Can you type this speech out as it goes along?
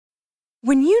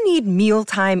When you need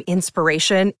mealtime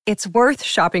inspiration, it's worth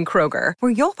shopping Kroger,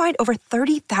 where you'll find over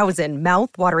 30,000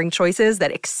 mouth-watering choices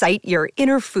that excite your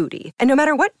inner foodie. And no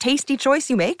matter what tasty choice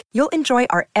you make, you'll enjoy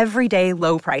our everyday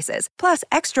low prices, plus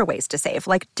extra ways to save,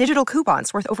 like digital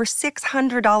coupons worth over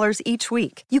 $600 each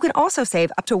week. You can also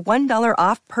save up to $1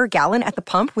 off per gallon at the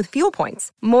pump with fuel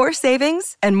points. More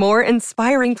savings and more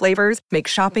inspiring flavors make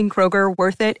shopping Kroger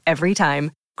worth it every time.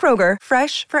 Kroger,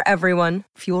 fresh for everyone.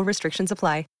 Fuel restrictions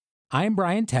apply. I'm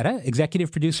Brian Tetta,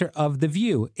 executive producer of The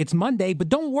View. It's Monday, but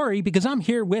don't worry because I'm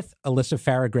here with Alyssa,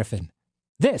 Farah, Griffin.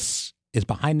 This is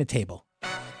Behind the Table.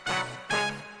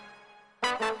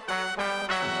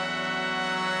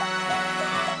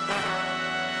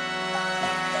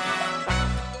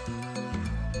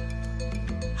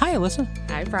 Hi, Alyssa.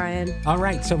 Hi, Brian. All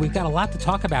right, so we've got a lot to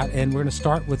talk about, and we're going to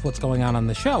start with what's going on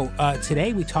the show.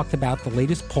 Today, we talked about the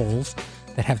latest polls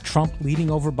that have Trump leading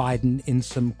over Biden in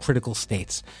some critical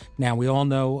states. Now, we all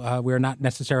know we're not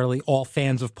necessarily all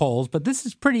fans of polls, but this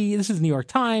is New York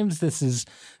Times. This is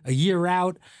a year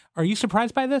out. Are you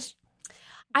surprised by this?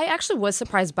 I actually was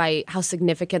surprised by how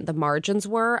significant the margins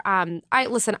were.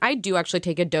 I do actually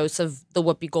take a dose of the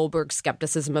Whoopi Goldberg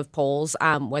skepticism of polls,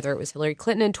 whether it was Hillary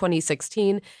Clinton in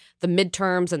 2016, the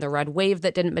midterms and the red wave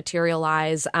that didn't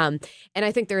materialize. And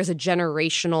I think there is a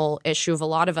generational issue of a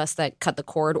lot of us that cut the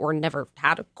cord or never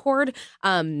had a cord,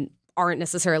 were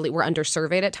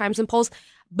undersurveyed at times in polls.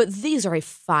 But these are a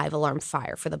 5-alarm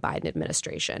fire for the Biden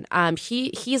administration.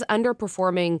 He's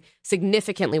underperforming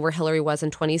significantly where Hillary was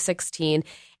in 2016.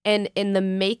 And in the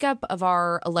makeup of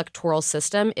our electoral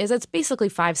system is it's basically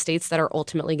 5 states that are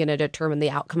ultimately going to determine the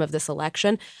outcome of this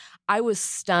election. I was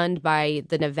stunned by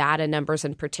the Nevada numbers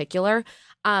in particular.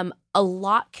 A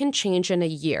lot can change in a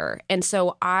year. And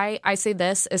so I say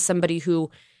this as somebody who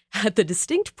had the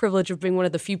distinct privilege of being one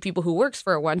of the few people who works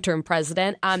for a one-term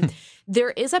president.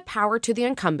 There is a power to the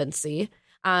incumbency.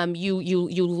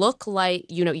 You look like,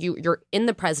 you're in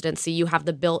the presidency. You have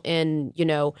the built-in,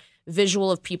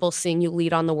 visual of people seeing you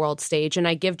lead on the world stage. And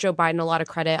I give Joe Biden a lot of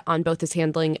credit on both his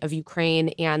handling of Ukraine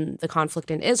and the conflict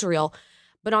in Israel.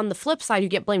 But on the flip side, you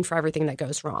get blamed for everything that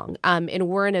goes wrong. And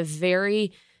we're in a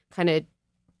very kind of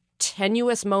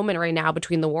tenuous moment right now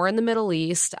between the war in the Middle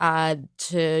East to,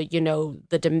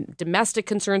 the domestic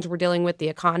concerns we're dealing with, the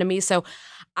economy. So,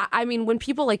 I mean, when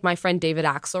people like my friend David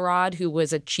Axelrod, who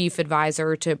was a chief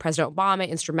advisor to President Obama,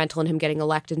 instrumental in him getting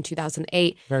elected in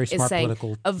 2008, very smart is saying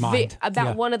political mind.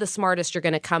 About one of the smartest you're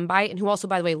going to come by, and who also,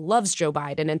 by the way, loves Joe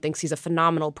Biden and thinks he's a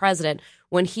phenomenal president.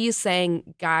 When he's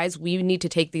saying, guys, we need to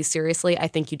take these seriously, I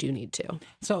think you do need to.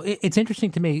 So it's interesting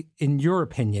to me, in your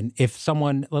opinion, if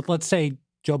someone, let's say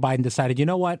Joe Biden decided, you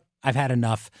know what, I've had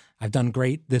enough. I've done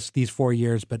great these 4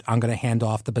 years, but I'm going to hand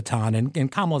off the baton,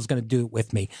 and Kamala's going to do it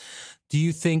with me. Do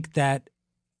you think that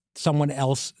someone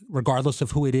else, regardless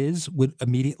of who it is, would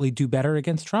immediately do better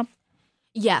against Trump?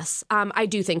 Yes, I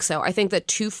do think so. I think that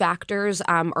 2 factors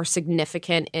are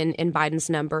significant in Biden's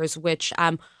numbers, which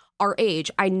are age.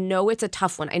 I know it's a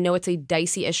tough one. I know it's a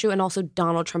dicey issue. And also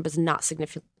Donald Trump is not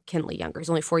significantly younger. He's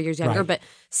only 4 years younger. Right. But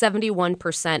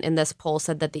 71% in this poll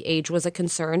said that the age was a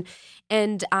concern.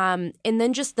 And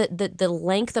then just the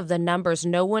length of the numbers.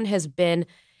 No one has been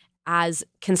as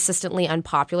consistently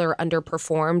unpopular or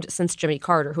underperformed since Jimmy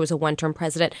Carter, who was a one-term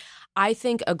president. I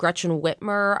think a Gretchen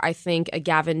Whitmer, I think a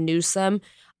Gavin Newsom.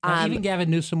 Even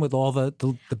Gavin Newsom with all the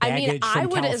baggage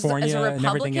from California as a Republican, and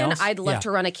everything else. I'd love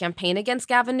to run a campaign against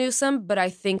Gavin Newsom, but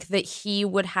I think that he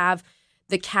would have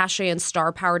the cachet and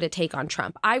star power to take on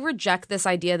Trump. I reject this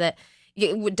idea that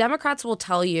Democrats will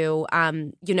tell you,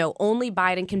 only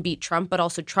Biden can beat Trump, but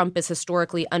also Trump is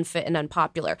historically unfit and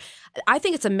unpopular. I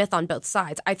think it's a myth on both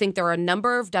sides. I think there are a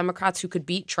number of Democrats who could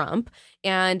beat Trump,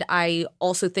 and I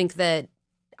also think that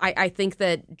I think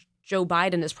that Joe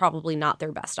Biden is probably not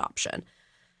their best option.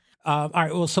 All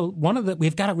right. Well, so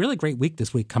we've got a really great week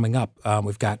this week coming up.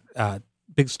 We've got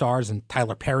big stars and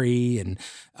Tyler Perry and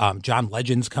John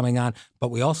Legend's coming on, but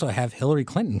we also have Hillary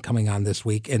Clinton coming on this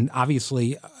week. And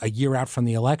obviously, a year out from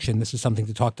the election, this is something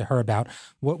to talk to her about.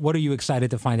 What are you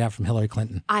excited to find out from Hillary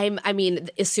Clinton?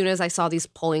 As soon as I saw these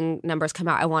polling numbers come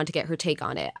out, I wanted to get her take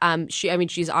on it.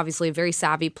 She's obviously a very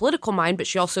savvy political mind, but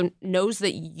she also knows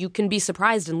that you can be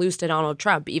surprised and lose to Donald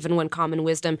Trump, even when common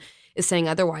wisdom is saying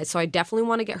otherwise. So I definitely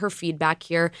want to get her feedback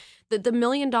here. The $1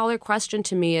 million question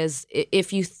to me is,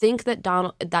 if you think that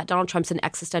Donald Trump's an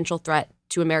existential threat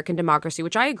to American democracy,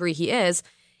 which I agree he is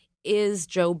is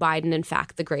Joe Biden, in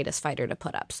fact, the greatest fighter to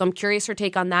put up? So I'm curious her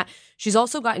take on that. She's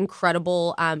also got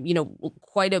incredible,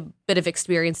 quite a bit of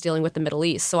experience dealing with the Middle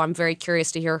East. So I'm very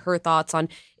curious to hear her thoughts on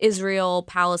Israel,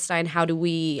 Palestine. How do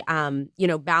we,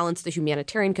 balance the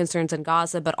humanitarian concerns in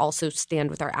Gaza, but also stand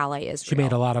with our ally Israel? She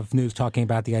made a lot of news talking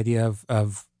about the idea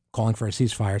of calling for a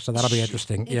ceasefire. So that'll be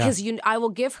interesting. Because I will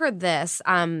give her this.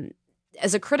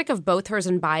 As a critic of both hers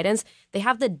and Biden's, they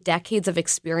have the decades of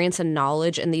experience and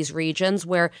knowledge in these regions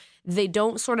where they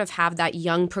don't sort of have that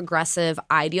young progressive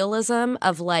idealism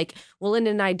of like, well, in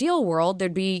an ideal world,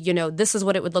 there'd be, this is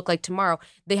what it would look like tomorrow.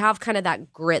 They have kind of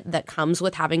that grit that comes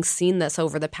with having seen this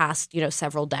over the past,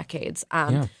 several decades.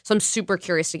 So I'm super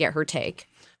curious to get her take.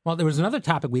 Well, there was another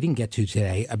topic we didn't get to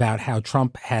today about how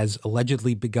Trump has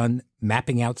allegedly begun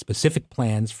mapping out specific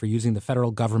plans for using the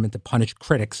federal government to punish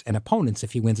critics and opponents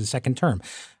if he wins a second term.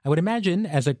 I would imagine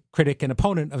as a critic and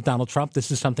opponent of Donald Trump,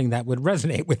 this is something that would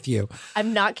resonate with you.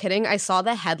 I'm not kidding. I saw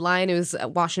the headline. It was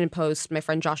Washington Post. My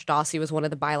friend Josh Dawsey was one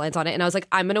of the bylines on it. And I was like,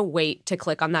 I'm going to wait to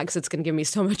click on that because it's going to give me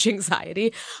so much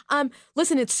anxiety.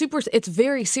 Listen, it's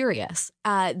very serious.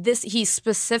 He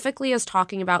specifically is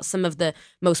talking about some of the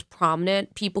most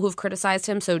prominent people who've criticized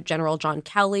him. So General John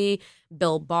Kelly,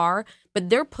 Bill Barr, but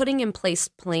they're putting in place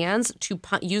plans to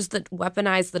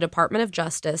weaponize the Department of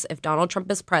Justice if Donald Trump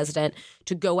is president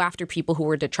to go after people who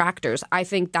were detractors. I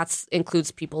think that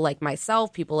includes people like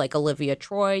myself, people like Olivia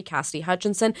Troy, Cassidy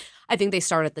Hutchinson. I think they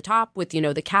start at the top with,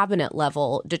 the cabinet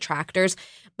level detractors.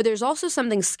 But there's also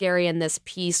something scary in this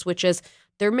piece, which is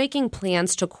they're making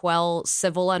plans to quell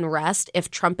civil unrest if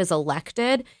Trump is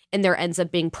elected and there ends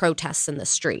up being protests in the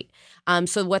street.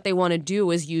 So what they want to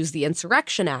do is use the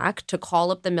Insurrection Act to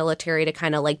call up the military to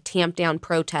kind of like tamp down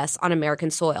protests on American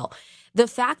soil. The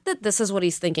fact that this is what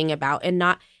he's thinking about and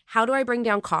not how do I bring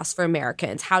down costs for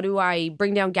Americans? How do I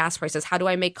bring down gas prices? How do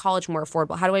I make college more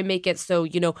affordable? How do I make it so,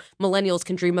 millennials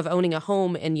can dream of owning a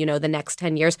home in, the next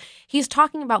 10 years? He's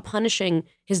talking about punishing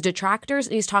his detractors,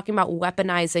 and he's talking about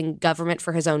weaponizing government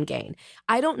for his own gain.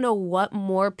 I don't know what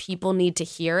more people need to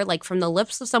hear, like from the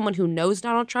lips of someone who knows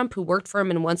Donald Trump, who worked for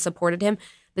him and once supported him.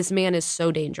 This man is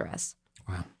so dangerous.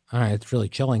 Wow. All right. It's really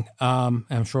chilling.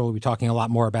 I'm sure we'll be talking a lot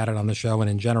more about it on the show and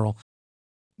in general.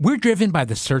 We're driven by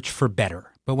the search for better.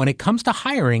 But when it comes to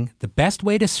hiring, the best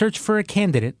way to search for a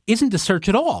candidate isn't to search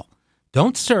at all.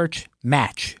 Don't search,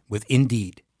 match with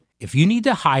Indeed. If you need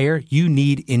to hire, you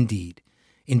need Indeed.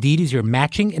 Indeed is your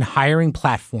matching and hiring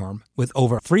platform with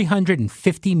over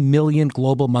 350 million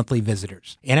global monthly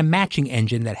visitors and a matching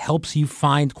engine that helps you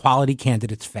find quality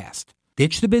candidates fast.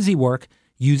 Ditch the busy work.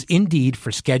 Use Indeed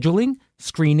for scheduling,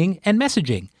 screening, and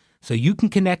messaging so you can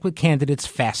connect with candidates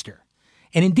faster.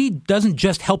 And Indeed doesn't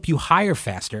just help you hire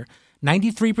faster.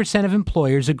 93% of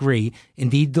employers agree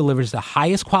Indeed delivers the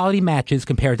highest quality matches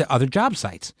compared to other job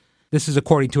sites. This is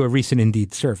according to a recent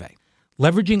Indeed survey.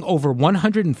 Leveraging over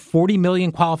 140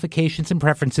 million qualifications and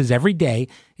preferences every day,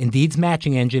 Indeed's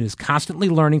matching engine is constantly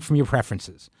learning from your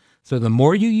preferences. So the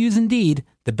more you use Indeed,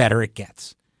 the better it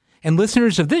gets. And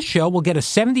listeners of this show will get a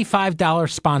 $75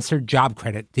 sponsored job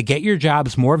credit to get your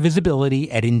jobs more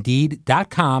visibility at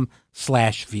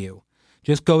Indeed.com/view.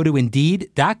 Just go to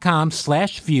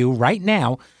Indeed.com/view right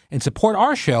now and support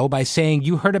our show by saying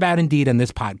you heard about Indeed on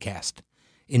this podcast.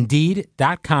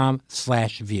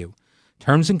 Indeed.com/view.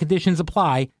 Terms and conditions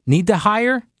apply. Need to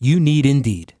hire? You need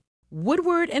Indeed.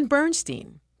 Woodward and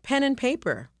Bernstein, pen and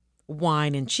paper,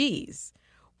 wine and cheese.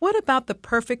 What about the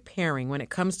perfect pairing when it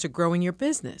comes to growing your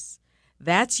business?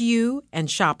 That's you and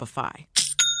Shopify.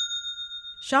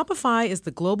 Shopify is the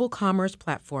global commerce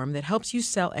platform that helps you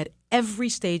sell at every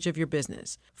stage of your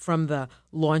business, from the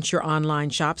launch your online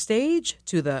shop stage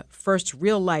to the first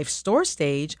real-life store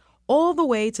stage, all the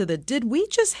way to the did we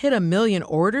just hit 1 million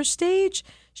orders stage.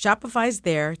 Shopify's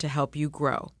there to help you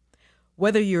grow.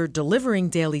 Whether you're delivering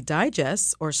daily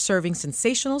digests or serving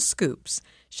sensational scoops,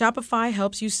 Shopify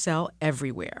helps you sell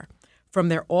everywhere. From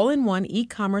their all-in-one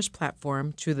e-commerce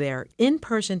platform to their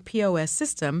in-person POS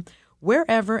system,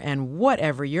 wherever and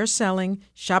whatever you're selling,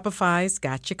 Shopify's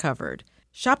got you covered.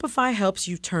 Shopify helps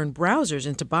you turn browsers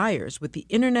into buyers with the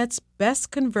internet's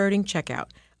best converting checkout,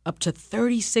 up to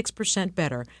 36%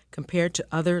 better compared to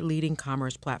other leading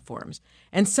commerce platforms.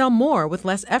 And sell more with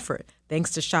less effort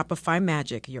thanks to Shopify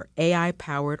Magic, your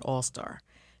AI-powered all-star.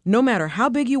 No matter how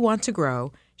big you want to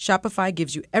grow, Shopify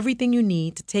gives you everything you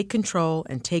need to take control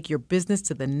and take your business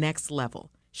to the next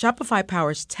level. Shopify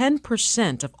powers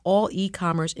 10% of all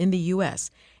e-commerce in the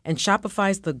U.S., and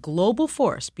Shopify's the global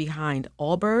force behind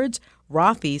Allbirds,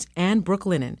 Rothy's, and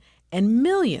Brooklinen, and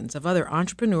millions of other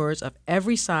entrepreneurs of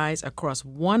every size across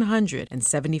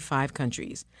 175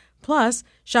 countries. Plus,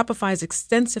 Shopify's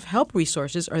extensive help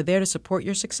resources are there to support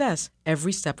your success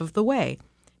every step of the way.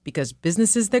 Because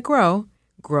businesses that grow,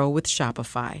 grow with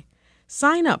Shopify.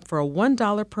 Sign up for a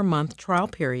 $1 per month trial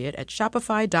period at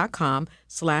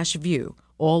shopify.com/view,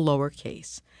 all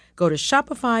lowercase. Go to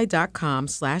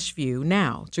shopify.com/view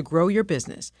now to grow your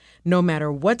business, no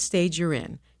matter what stage you're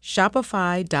in.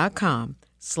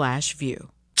 Shopify.com/view.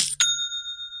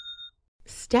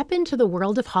 Step into the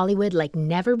world of Hollywood like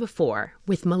never before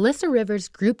with Melissa Rivers'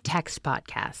 Group Text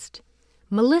podcast.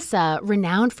 Melissa,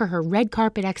 renowned for her red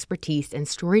carpet expertise and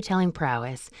storytelling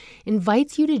prowess,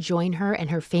 invites you to join her and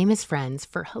her famous friends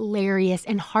for hilarious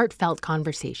and heartfelt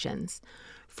conversations.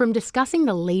 From discussing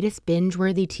the latest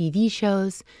binge-worthy TV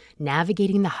shows,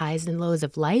 navigating the highs and lows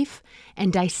of life,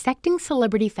 and dissecting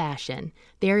celebrity fashion,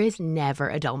 there is never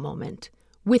a dull moment.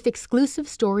 With exclusive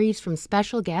stories from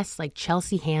special guests like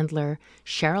Chelsea Handler,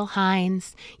 Cheryl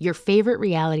Hines, your favorite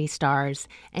reality stars,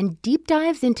 and deep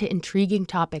dives into intriguing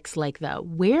topics like the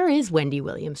Where is Wendy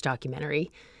Williams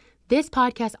documentary, this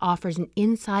podcast offers an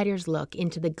insider's look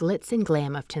into the glitz and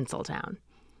glam of Tinseltown.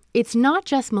 It's not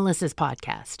just Melissa's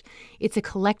podcast. It's a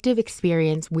collective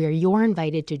experience where you're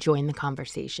invited to join the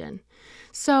conversation.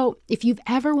 So if you've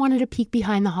ever wanted a peek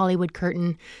behind the Hollywood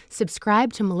curtain,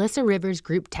 subscribe to Melissa Rivers'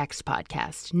 Group Text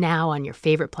podcast, now on your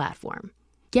favorite platform.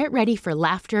 Get ready for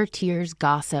laughter, tears,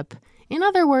 gossip. In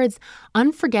other words,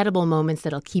 unforgettable moments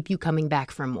that'll keep you coming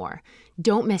back for more.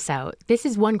 Don't miss out. This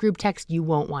is one group text you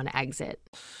won't want to exit.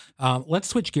 Let's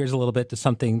switch gears a little bit to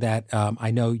something that I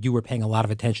know you were paying a lot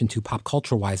of attention to pop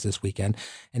culture-wise this weekend,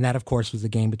 and that, of course, was the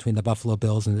game between the Buffalo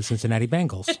Bills and the Cincinnati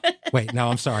Bengals. Wait, no,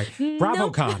 I'm sorry.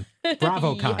 BravoCon.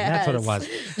 BravoCon. Yes. That's what it was.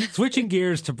 Switching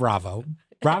gears to Bravo.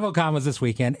 BravoCon was this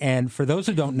weekend, and for those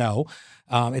who don't know,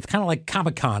 it's kind of like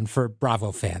Comic-Con for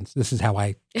Bravo fans. This is how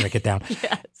I break it down.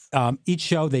 Yes. Each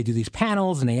show, they do these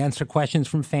panels, and they answer questions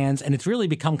from fans, and it's really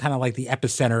become kind of like the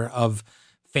epicenter of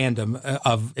fandom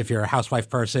of if you're a housewife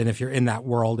person, if you're in that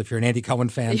world, if you're an Andy Cohen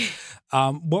fan.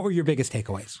 What were your biggest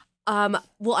takeaways?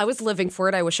 Well, I was living for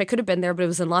it. I wish I could have been there, but it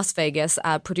was in Las Vegas.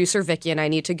 Producer Vicky and I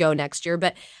need to go next year.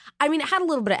 But I mean, it had a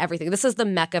little bit of everything. This is the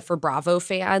mecca for Bravo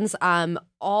fans. I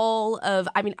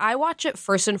watch it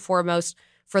first and foremost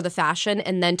for the fashion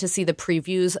and then to see the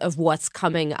previews of what's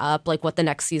coming up, like what the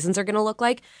next seasons are going to look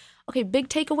like. Okay, big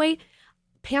takeaway.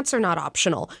 Pants are not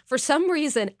optional. For some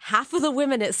reason, half of the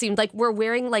women, it seemed like, were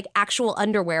wearing like actual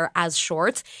underwear as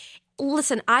shorts.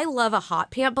 Listen, I love a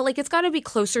hot pant, but like it's got to be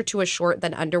closer to a short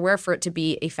than underwear for it to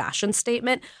be a fashion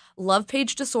statement. Love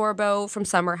Paige DeSorbo from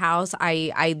Summer House.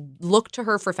 I look to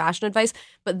her for fashion advice,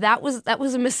 but that was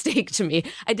a mistake to me.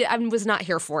 I was not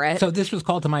here for it. So this was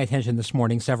called to my attention this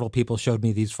morning. Several people showed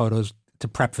me these photos to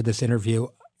prep for this interview.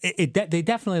 They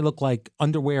definitely look like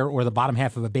underwear or the bottom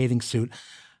half of a bathing suit.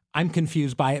 I'm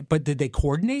confused by it, but did they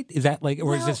coordinate? Is that like,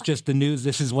 or is this just the news?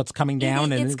 This is what's coming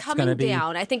down, and it's coming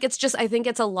down. I think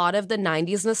it's a lot of the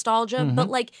 '90s nostalgia, but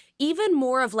like even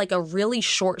more of like a really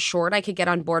short I could get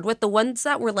on board with. The ones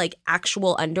that were like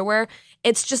actual underwear,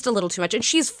 it's just a little too much. And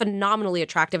she's phenomenally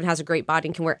attractive and has a great body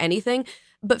and can wear anything.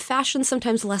 But fashion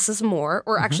sometimes less is more,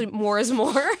 or actually more is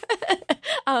more.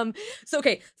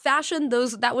 Fashion.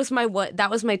 That was my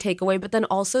takeaway. But then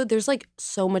also, there's like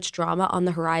so much drama on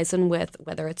the horizon with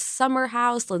whether it's Summer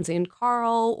House, Lindsay and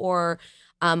Carl, or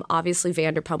obviously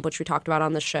Vanderpump, which we talked about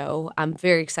on the show. I'm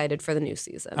very excited for the new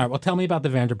season. All right, well, tell me about the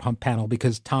Vanderpump panel,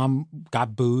 because Tom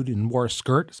got booed and wore a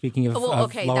skirt. Speaking of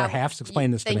lower halves,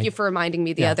 explain this to me. Thank you for reminding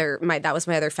me. That was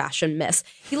my other fashion miss.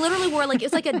 He literally wore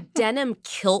it's like a denim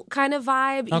kilt kind of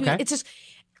vibe. Okay. It's just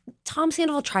Tom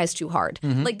Sandoval tries too hard.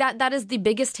 Mm-hmm. Like that is the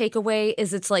biggest takeaway.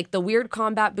 Is it's like the weird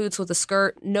combat boots with a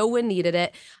skirt. No one needed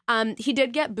it. He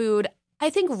did get booed.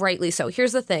 I think rightly so.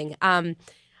 Here's the thing.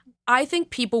 I think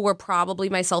people were probably,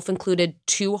 myself included,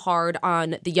 too hard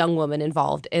on the young woman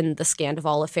involved in the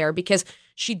Scandival affair, because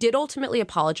she did ultimately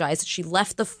apologize. She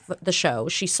left the show.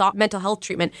 She sought mental health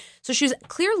treatment. So she's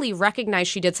clearly recognized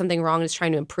she did something wrong and is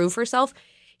trying to improve herself.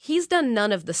 He's done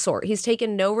none of the sort. He's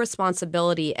taken no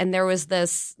responsibility. And there was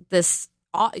this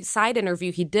side interview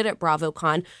he did at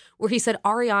BravoCon where he said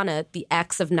Ariana, the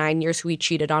ex of 9 years who he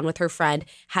cheated on with her friend,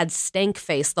 had stank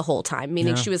face the whole time,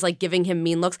 meaning she was like giving him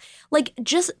mean looks. Like,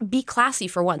 just be classy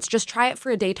for once. Just try it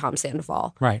for a day, Tom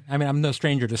Sandoval. Right. I mean, I'm no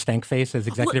stranger to stank face as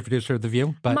executive producer of The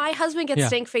View. But my husband gets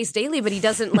stank face daily, but he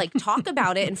doesn't like talk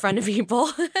about it in front of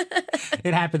people.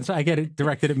 It happens. I get it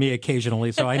directed at me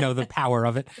occasionally, so I know the power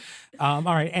of it. All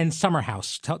right. And Summer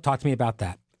House. Talk to me about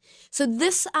that. So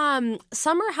this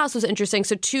Summer House was interesting.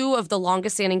 So two of the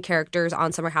longest standing characters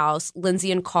on Summer House,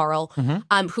 Lindsay and Carl,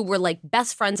 who were like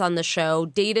best friends on the show,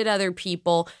 dated other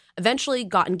people, eventually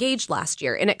got engaged last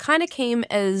year. And it kind of came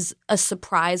as a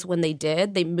surprise when they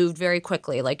did. They moved very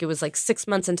quickly. Like it was like 6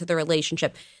 months into the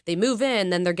relationship. They move in,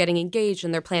 then they're getting engaged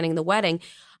and they're planning the wedding.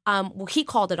 Well, he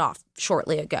called it off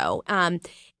shortly ago.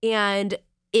 And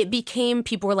it became,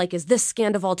 people were like, is this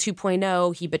Scandival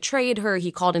 2.0? He betrayed her.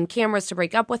 He called in cameras to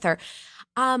break up with her.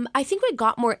 I think we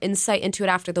got more insight into it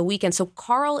after the weekend. So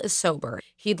Carl is sober.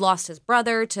 He'd lost his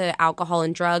brother to alcohol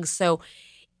and drugs. So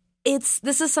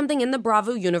this is something in the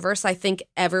Bravo universe I think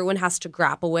everyone has to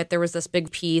grapple with. There was this big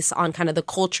piece on kind of the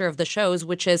culture of the shows,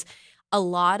 which is a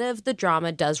lot of the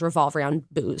drama does revolve around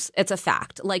booze. It's a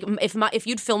fact. Like if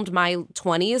you'd filmed my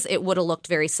 20s, it would have looked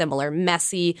very similar.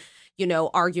 Messy,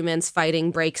 arguments,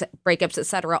 fighting, breakups,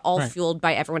 etc., all fueled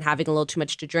by everyone having a little too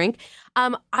much to drink.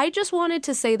 I just wanted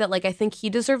to say that, I think he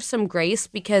deserves some grace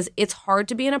because it's hard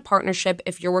to be in a partnership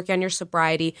if you're working on your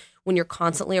sobriety when you're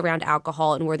constantly around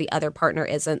alcohol and where the other partner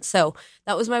isn't. So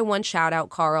that was my one shout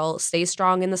out, Carl. Stay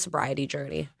strong in the sobriety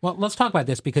journey. Well, let's talk about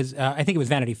this because I think it was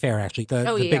Vanity Fair, actually,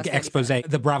 the big expose,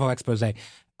 the Bravo expose. They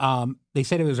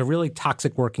said it was a really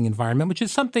toxic working environment, which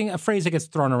is a phrase that gets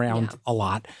thrown around a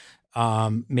lot.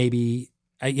 Maybe,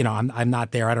 I'm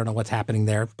not there. I don't know what's happening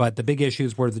there. But the big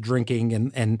issues were the drinking.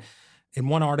 And in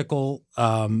one article,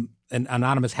 an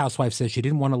anonymous housewife says she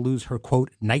didn't want to lose her,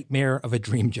 quote, nightmare of a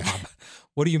dream job.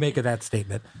 What do you make of that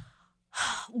statement?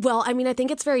 Well, I mean, I think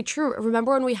it's very true.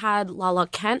 Remember when we had Lala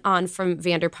Kent on from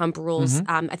Vanderpump Rules?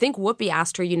 I think Whoopi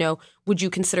asked her, would you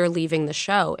consider leaving the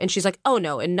show? And she's like, oh,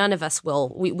 no, and none of us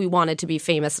will. We wanted to be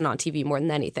famous and on TV more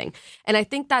than anything. And I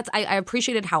think I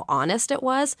appreciated how honest it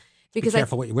was. Because be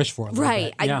careful what you wish for.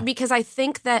 Right. Because I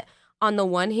think that on the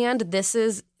one hand,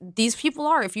 these people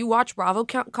are, if you watch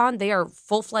BravoCon, they are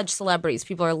full-fledged celebrities.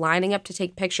 People are lining up to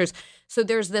take pictures. So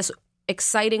there's this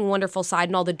exciting, wonderful side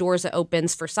and all the doors it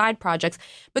opens for side projects.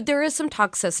 But there is some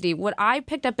toxicity. What I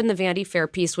picked up in the Vanity Fair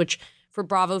piece, which for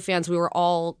Bravo fans, we were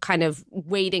all kind of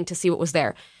waiting to see what was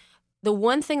there. The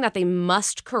one thing that they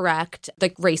must correct, the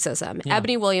racism. Yeah.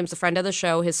 Ebony Williams, a friend of the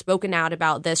show, has spoken out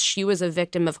about this. She was a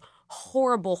victim of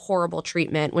horrible, horrible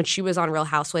treatment when she was on Real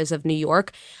Housewives of New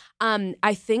York.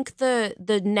 I think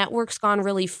the network's gone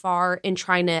really far in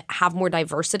trying to have more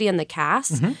diversity in the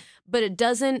cast, but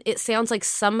it sounds like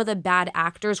some of the bad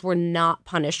actors were not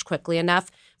punished quickly enough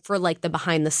for the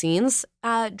behind the scenes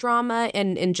drama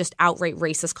and just outright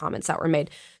racist comments that were made.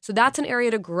 So that's an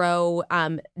area to grow.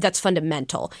 That's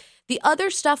fundamental. The other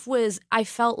stuff was, I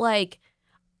felt like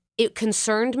it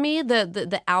concerned me,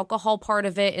 the alcohol part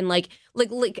of it, and like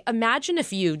imagine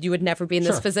if you would never be in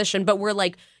this position, but we're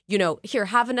here,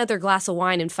 have another glass of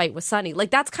wine and fight with Sonny.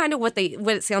 That's kind of what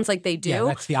it sounds like they do. Yeah,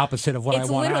 that's the opposite of what I want.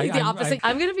 It's literally the opposite.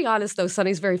 I'm going to be honest though,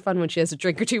 Sonny's very fun when she has a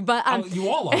drink or two, but you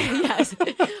all are. Yes,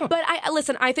 but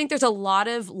listen. I think there's a lot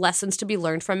of lessons to be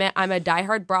learned from it. I'm a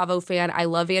diehard Bravo fan. I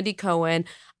love Andy Cohen.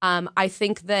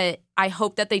 I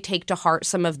hope that they take to heart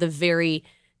some of the very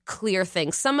clear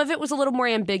things. Some of it was a little more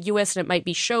ambiguous and it might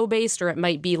be show-based or it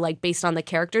might be based on the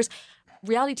characters.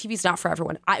 Reality TV is not for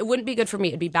everyone. It wouldn't be good for me.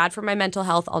 It'd be bad for my mental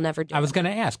health. I'll never do it. I was going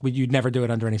to ask, would you never do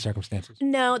it under any circumstances?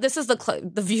 No, this is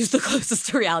the view's the closest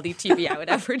to reality TV I would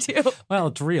ever do. Well,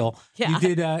 it's real. Yeah.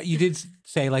 You did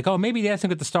say maybe Dancing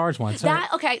with the Stars once.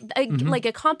 Like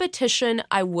a competition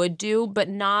I would do, but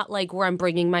not where I'm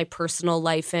bringing my personal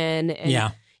life in.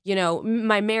 And,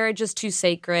 my marriage is too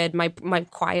sacred. My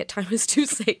quiet time is too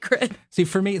sacred. See,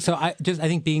 for me, so I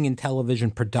think being in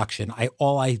television production,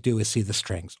 all I do is see the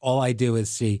strings. All I do is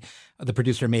see the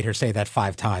producer made her say that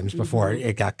 5 times before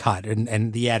it got cut,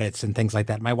 and the edits and things like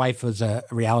that. My wife was a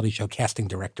reality show casting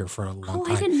director for a long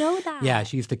time. I didn't know that. Yeah,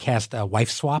 she used to cast Wife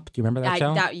Swap. Do you remember that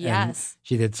show? Yes. And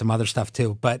she did some other stuff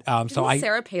too. But didn't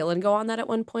Sarah Palin go on that at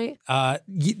one point?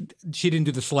 She didn't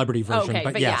do the celebrity version,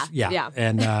 but yes, yeah.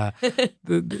 And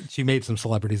she made some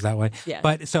celebrities that way. Yeah.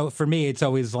 But so for me, it's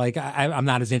always I'm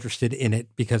not as interested in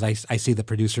it because I see the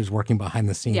producers working behind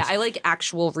the scenes. Yeah, I like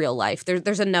actual real life.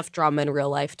 There's enough drama in real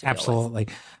life to Absolutely.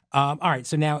 All right.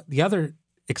 So now the other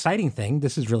exciting thing,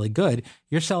 this is really good.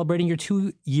 You're celebrating your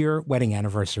 2-year wedding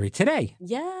anniversary today.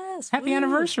 Yes. Happy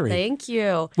anniversary. Thank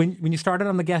you. When you started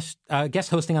on the guest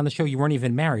hosting on the show, you weren't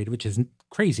even married, which is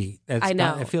crazy. I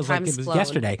know. It feels like it was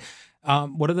yesterday.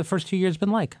 What have the first 2 years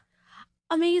been like?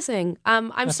 Amazing.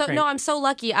 I'm so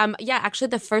lucky. Actually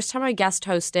the first time I guest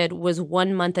hosted was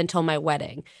 1 month until my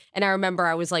wedding. And I remember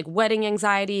I was wedding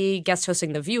anxiety, guest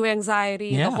hosting The View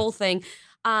anxiety, the whole thing.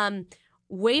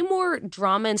 Way more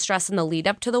drama and stress in the lead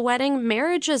up to the wedding.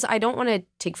 Marriage is, I don't want to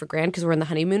take for granted because we're in the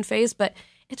honeymoon phase, but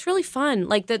It's really fun.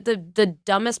 Like the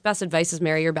dumbest, best advice is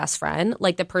marry your best friend,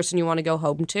 like the person you want to go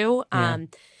home to. Yeah.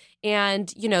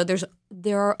 And, you know,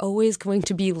 there are always going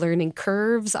to be learning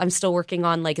curves. I'm still working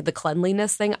on like the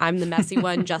cleanliness thing. I'm the messy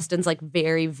one. Justin's like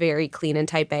very, very clean and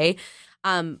type A.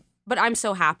 But I'm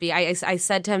so happy. I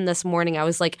said to him this morning, I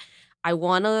was like,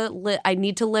 I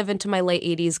need to live into my late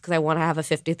 80s because I want to have a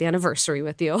 50th anniversary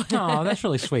with you. Oh, that's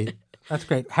really sweet. That's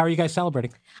great. How are you guys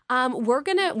celebrating?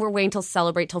 We're waiting to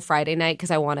celebrate till Friday night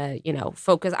because I want to, you know,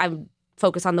 focus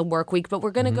on the work week, but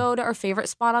we're going to go to our favorite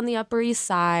spot on the Upper East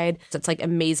Side. It's like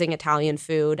amazing Italian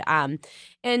food.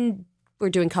 And we're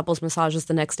doing couples massages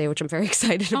the next day, which I'm very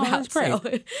excited about. That's great.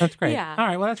 So, that's great. Yeah. All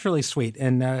right. Well, that's really sweet.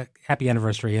 And happy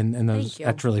anniversary. And those, Thank you.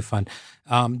 that's really fun.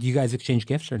 Do you guys exchange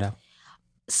gifts or no?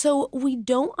 So we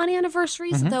don't on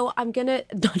anniversaries, though I'm going to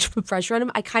not put pressure on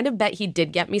him. I kind of bet he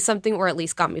did get me something or at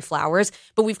least got me flowers.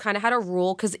 But we've kind of had a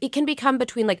rule because it can become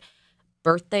between like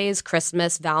birthdays,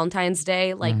 Christmas, Valentine's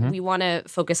Day. Like we want to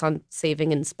focus on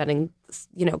saving and spending,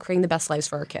 you know, creating the best lives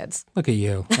for our kids. Look at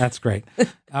you. That's great.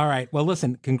 All right. Well,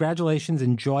 listen, congratulations.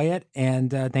 Enjoy it.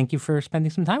 And thank you for spending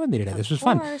some time with me today. This was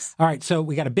fun. All right. So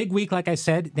we got a big week, like I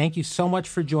said. Thank you so much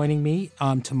for joining me.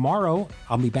 Tomorrow,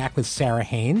 I'll be back with Sarah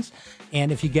Haynes.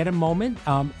 And if you get a moment,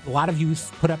 a lot of you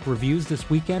put up reviews this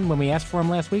weekend when we asked for them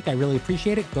last week. I really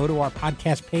appreciate it. Go to our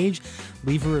podcast page,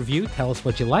 leave a review, tell us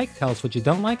what you like, tell us what you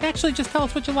don't like. Actually, just tell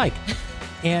us what you like.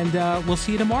 And we'll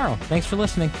see you tomorrow. Thanks for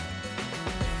listening.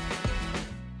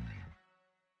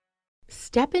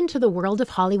 Step into the world of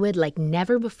Hollywood like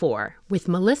never before with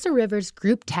Melissa Rivers'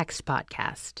 Group Text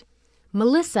podcast.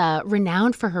 Melissa,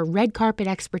 renowned for her red carpet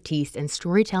expertise and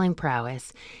storytelling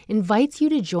prowess, invites you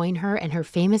to join her and her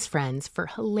famous friends for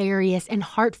hilarious and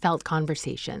heartfelt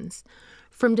conversations.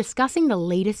 From discussing the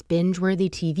latest binge-worthy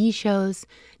TV shows,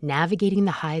 navigating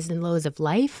the highs and lows of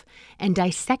life, and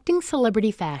dissecting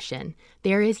celebrity fashion,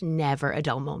 there is never a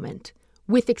dull moment.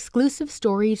 With exclusive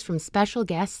stories from special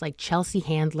guests like Chelsea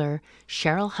Handler,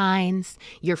 Cheryl Hines,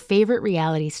 your favorite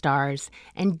reality stars,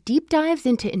 and deep dives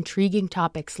into intriguing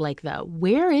topics like the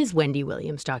Where is Wendy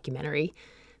Williams documentary,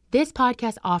 this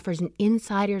podcast offers an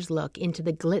insider's look into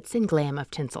the glitz and glam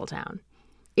of Tinseltown.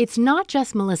 It's not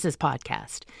just Melissa's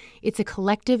podcast. It's a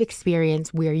collective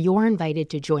experience where you're invited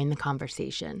to join the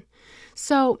conversation.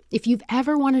 So if you've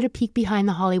ever wanted a peek behind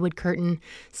the Hollywood curtain,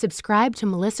 subscribe to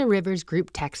Melissa Rivers'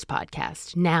 Group Text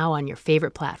podcast, now on your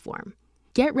favorite platform.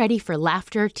 Get ready for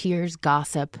laughter, tears,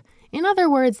 gossip. In other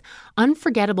words,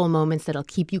 unforgettable moments that'll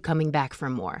keep you coming back for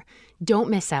more. Don't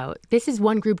miss out. This is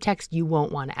one group text you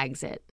won't want to exit.